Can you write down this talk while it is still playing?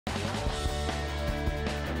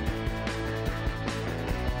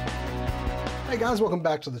Hey guys, welcome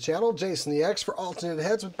back to the channel. Jason the X for Alternate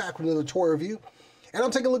Heads. We're back with another toy review. And I'm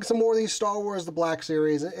taking a look at some more of these Star Wars The Black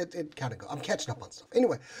Series. It kind of goes. I'm catching up on stuff.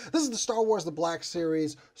 Anyway, this is the Star Wars The Black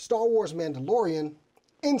Series, Star Wars Mandalorian,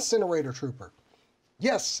 Incinerator Trooper.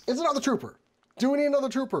 Yes, it's another trooper. Do we need another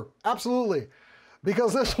trooper? Absolutely.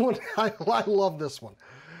 Because this one, I love this one.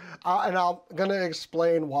 And I'm going to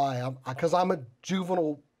explain why. Because I'm a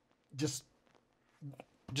juvenile, just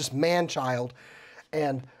man-child.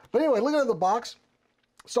 But anyway, looking at the box,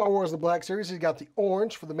 Star Wars The Black Series, he's got the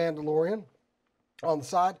orange for the Mandalorian on the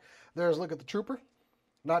side. There's a look at the trooper.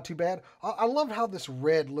 Not too bad. I loved how this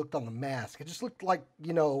red looked on the mask. It just looked like,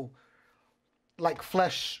 you know, like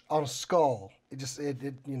flesh on a skull.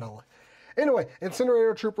 Anyway,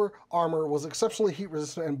 Incinerator Trooper armor was exceptionally heat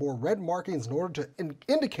resistant and bore red markings in order to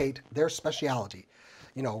indicate their speciality.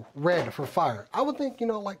 You know, red for fire. I would think, you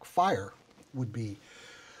know, like fire would be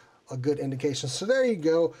a good indication. So there you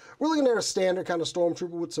go. We're looking at a standard kind of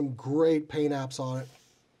Stormtrooper with some great paint apps on it.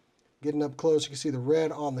 Getting up close, you can see the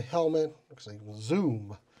red on the helmet. Looks like you can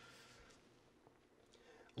zoom.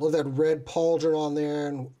 Love that red pauldron on there,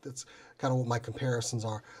 and that's kind of what my comparisons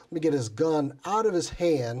are. Let me get his gun out of his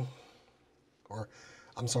hand. Or,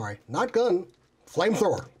 I'm sorry, not gun,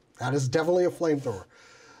 flamethrower. That is definitely a flamethrower.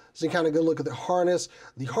 So you kind of go look at the harness.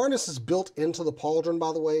 The harness is built into the pauldron,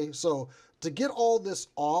 by the way. So to get all this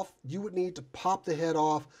off, you would need to pop the head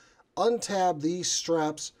off, untab these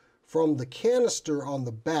straps from the canister on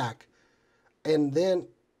the back, and then,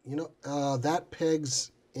 you know, that pegs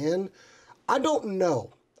in. I don't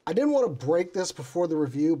know. I didn't want to break this before the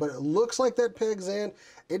review, but it looks like that pegs in.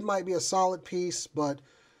 It might be a solid piece, but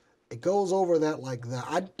it goes over that like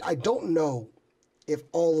that. I don't know if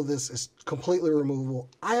all of this is completely removable.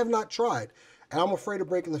 I have not tried, and I'm afraid of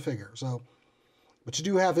breaking the figure. So, but you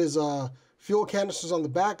do have his fuel canisters on the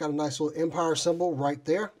back. Got a nice little Empire symbol right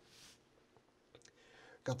there.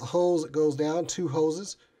 Got the hose that goes down, 2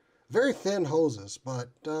 hoses. Very thin hoses, but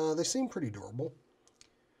they seem pretty durable.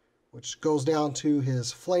 Which goes down to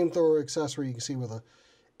his flamethrower accessory. You can see where the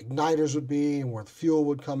igniters would be and where the fuel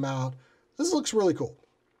would come out. This looks really cool.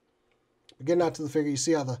 Getting out to the figure, you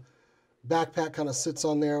see how the backpack kind of sits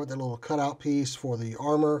on there with that little cutout piece for the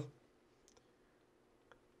armor.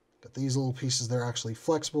 Got these little pieces, they're actually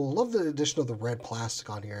flexible. Love the addition of the red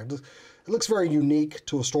plastic on here. It looks very unique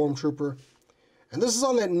to a Stormtrooper. And this is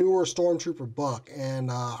on that newer Stormtrooper buck,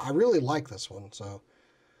 and I really like this one. So,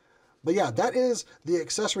 but yeah, that is the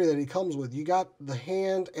accessory that he comes with. You got the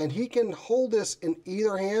hand, and he can hold this in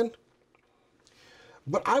either hand.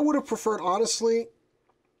 But I would have preferred, honestly,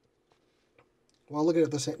 well, looking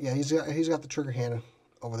at this hand, yeah, he's got the trigger hand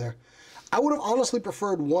over there. I would have honestly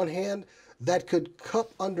preferred one hand that could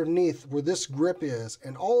cup underneath where this grip is,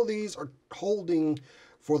 and all of these are holding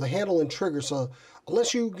for the handle and trigger. So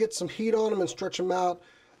unless you get some heat on them and stretch them out,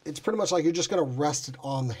 it's pretty much like you're just going to rest it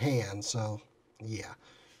on the hand. So yeah,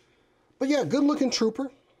 but yeah, good looking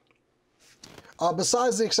trooper.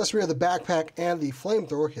 Besides the accessory of the backpack and the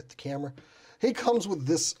flamethrower, hit the camera, he comes with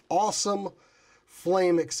this awesome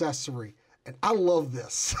flame accessory. And I love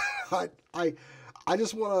this. I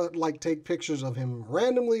just want to like take pictures of him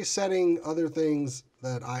randomly setting other things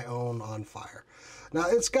that I own on fire. Now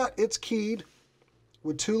it's keyed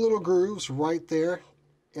with 2 little grooves right there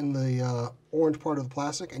in the orange part of the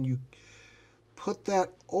plastic, and you put that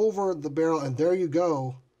over the barrel, and there you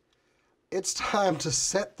go. It's time to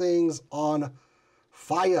set things on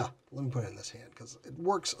fire. Let me put it in this hand because it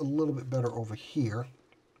works a little bit better over here.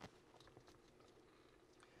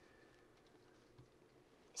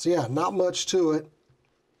 So yeah, not much to it.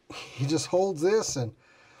 He just holds this and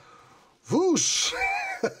whoosh!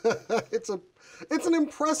 It's an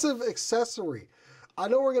impressive accessory. I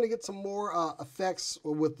know we're going to get some more effects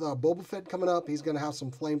with Boba Fett coming up. He's going to have some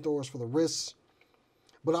flamethrowers for the wrists.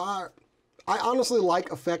 But I honestly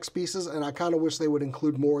like effects pieces, and I kind of wish they would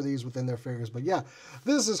include more of these within their figures. But yeah,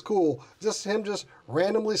 this is cool. Just him just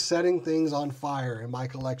randomly setting things on fire in my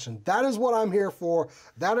collection. That is what I'm here for.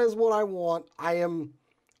 That is what I want. I am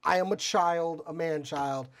a child, a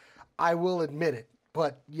man-child. I will admit it.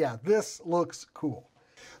 But yeah, this looks cool.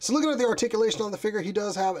 So looking at the articulation on the figure, he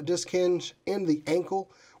does have a disc hinge in the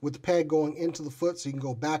ankle with the peg going into the foot, so you can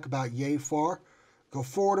go back about yay far. Go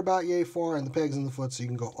forward about yay far, and the peg's in the foot, so you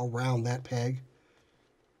can go around that peg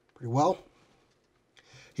pretty well.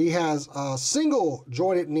 He has single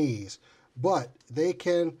jointed knees, but they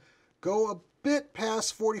can go a bit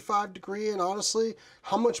past 45 degree, and honestly,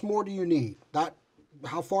 how much more do you need?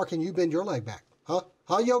 How far can you bend your leg back? Huh,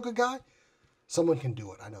 yoga guy? Someone can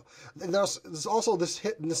do it, I know. There's also this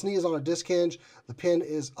knee is on a disc hinge. The pin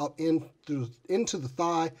is up into the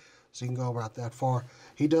thigh, so you can go about that far.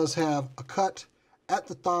 He does have a cut at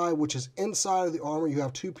the thigh, which is inside of the armor. You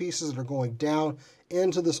have two pieces that are going down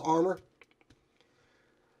into this armor.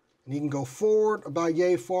 And you can go forward about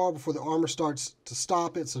yay far before the armor starts to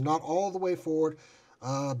stop it, so not all the way forward.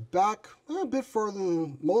 Back a bit further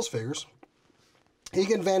than most figures. He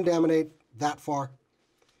can Van Daminate that far.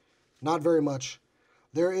 Not very much.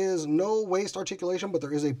 There is no waist articulation, but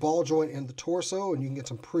there is a ball joint in the torso, and you can get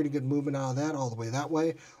some pretty good movement out of that, all the way that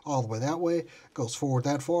way, all the way that way. Goes forward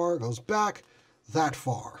that far, goes back that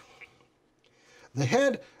far. The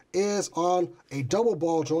head is on a double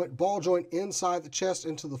ball joint inside the chest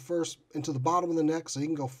into the bottom of the neck, so you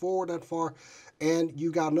can go forward that far, and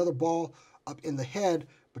you got another ball up in the head,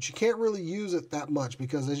 but you can't really use it that much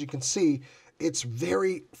because, as you can see, it's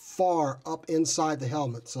very far up inside the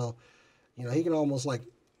helmet. So, you know, he can almost, like,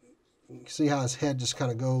 see how his head just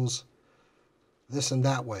kind of goes this and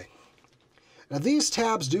that way. Now, these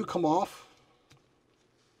tabs do come off.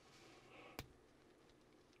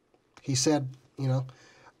 He said, you know,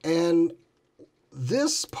 and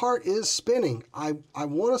this part is spinning. I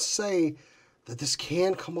want to say that this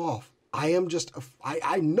can come off. I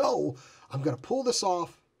know I'm going to pull this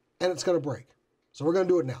off and it's going to break. So we're going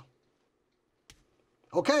to do it now.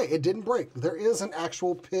 Okay, it didn't break. There is an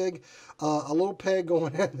actual pig, a little peg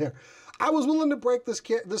going in there. I was willing to break this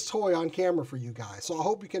toy on camera for you guys, so I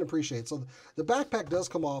hope you can appreciate it. So the backpack does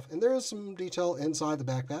come off, and there is some detail inside the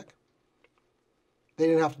backpack. They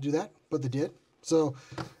didn't have to do that, but they did. So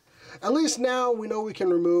at least now we know we can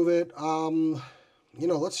remove it. You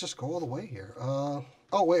know, let's just go all the way here. Oh,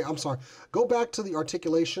 wait, I'm sorry. Go back to the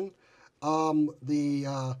articulation.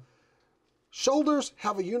 The shoulders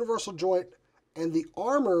have a universal joint, and the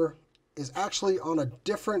armor is actually on a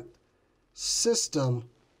different system.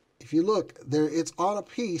 If you look, there, it's on a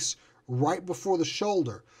piece right before the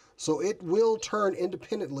shoulder. So it will turn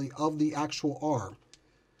independently of the actual arm.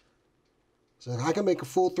 So I can make a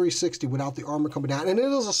full 360 without the armor coming down. And it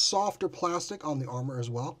is a softer plastic on the armor as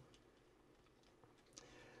well.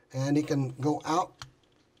 And he can go out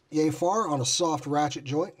yay far on a soft ratchet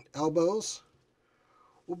joint. Elbows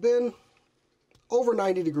will bend over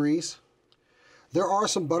 90 degrees. There are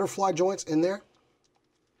some butterfly joints in there,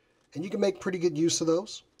 and you can make pretty good use of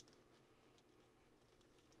those.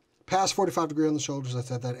 Past 45 degree on the shoulders, I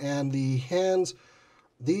said that. And the hands,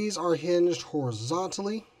 these are hinged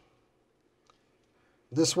horizontally.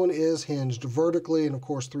 This one is hinged vertically, and of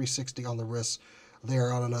course 360 on the wrists.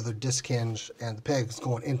 They're on another disc hinge, and the peg is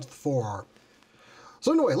going into the forearm.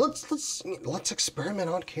 So anyway, let's experiment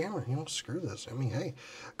on camera. You know, screw this. I mean, hey,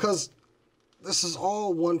 because this is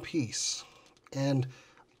all one piece, and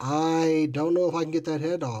I don't know if I can get that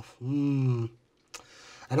head off. And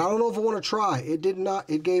I don't know if I want to try. It did not.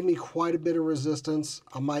 It gave me quite a bit of resistance.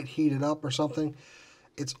 I might heat it up or something.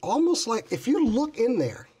 It's almost like, if you look in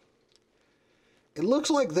there, it looks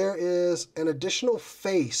like there is an additional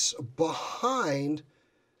face behind.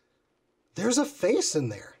 There's a face in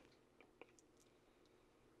there.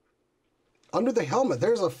 Under the helmet,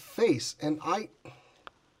 there's a face, and all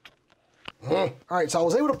right, so I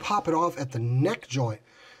was able to pop it off at the neck joint.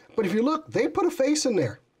 But if you look, they put a face in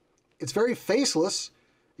there. It's very faceless.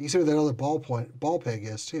 You can see where that other ball peg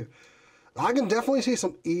is, too. I can definitely see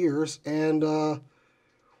some ears and what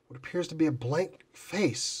appears to be a blank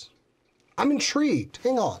face. I'm intrigued.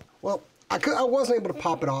 Hang on. Well, I wasn't able to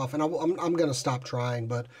pop it off, and I'm going to stop trying.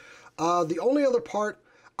 But the only other part,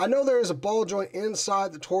 I know there is a ball joint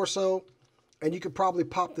inside the torso, and you could probably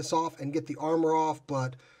pop this off and get the armor off,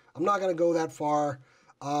 but I'm not going to go that far.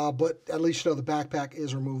 But at least you know the backpack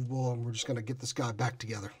is removable, and we're just going to get this guy back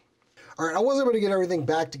together. All right, I was able to get everything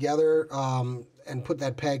back together and put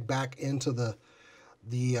that peg back into the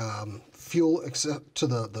fuel, to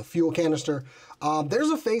the fuel canister. There's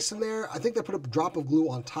a face in there. I think they put a drop of glue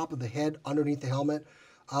on top of the head underneath the helmet.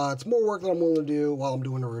 It's more work than I'm willing to do while I'm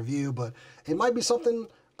doing a review, but it might be something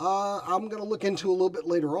I'm going to look into a little bit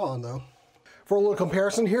later on, though. For a little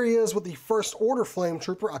comparison, here he is with the First Order Flame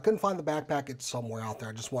Trooper. I couldn't find the backpack. It's somewhere out there.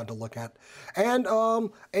 I just wanted to look at. And a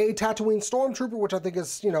Tatooine Stormtrooper, which I think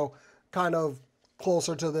is, you know, kind of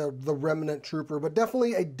closer to the Remnant Trooper, but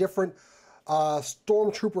definitely a different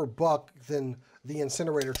Stormtrooper buck than the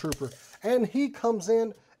Incinerator Trooper. And he comes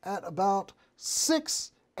in at about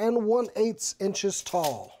 6 1/8 inches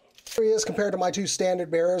tall. Here he is compared to my two standard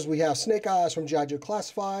bearers. We have Snake Eyes from G.I. Joe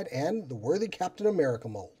Classified and the Worthy Captain America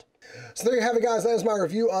mold. So there you have it, guys. That is my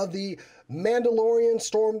review of the Mandalorian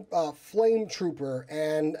Flame Trooper,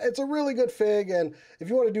 and it's a really good fig, and if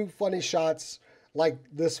you want to do funny shots like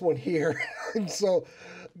this one here, so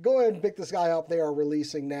go ahead and pick this guy up. They are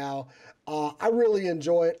releasing now. I really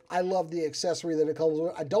enjoy it. I love the accessory that it comes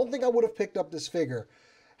with. I don't think I would have picked up this figure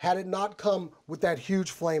had it not come with that huge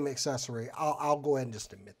flame accessory. I'll go ahead and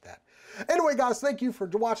just admit that. Anyway, guys, thank you for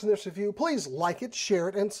watching this review. Please like it, share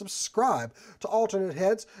it, and subscribe to Alternate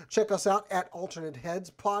Heads. Check us out at Alternate Heads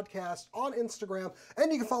Podcast on Instagram,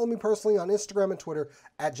 and you can follow me personally on Instagram and Twitter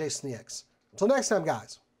at JasonTheX. Until next time,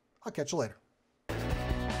 guys, I'll catch you later.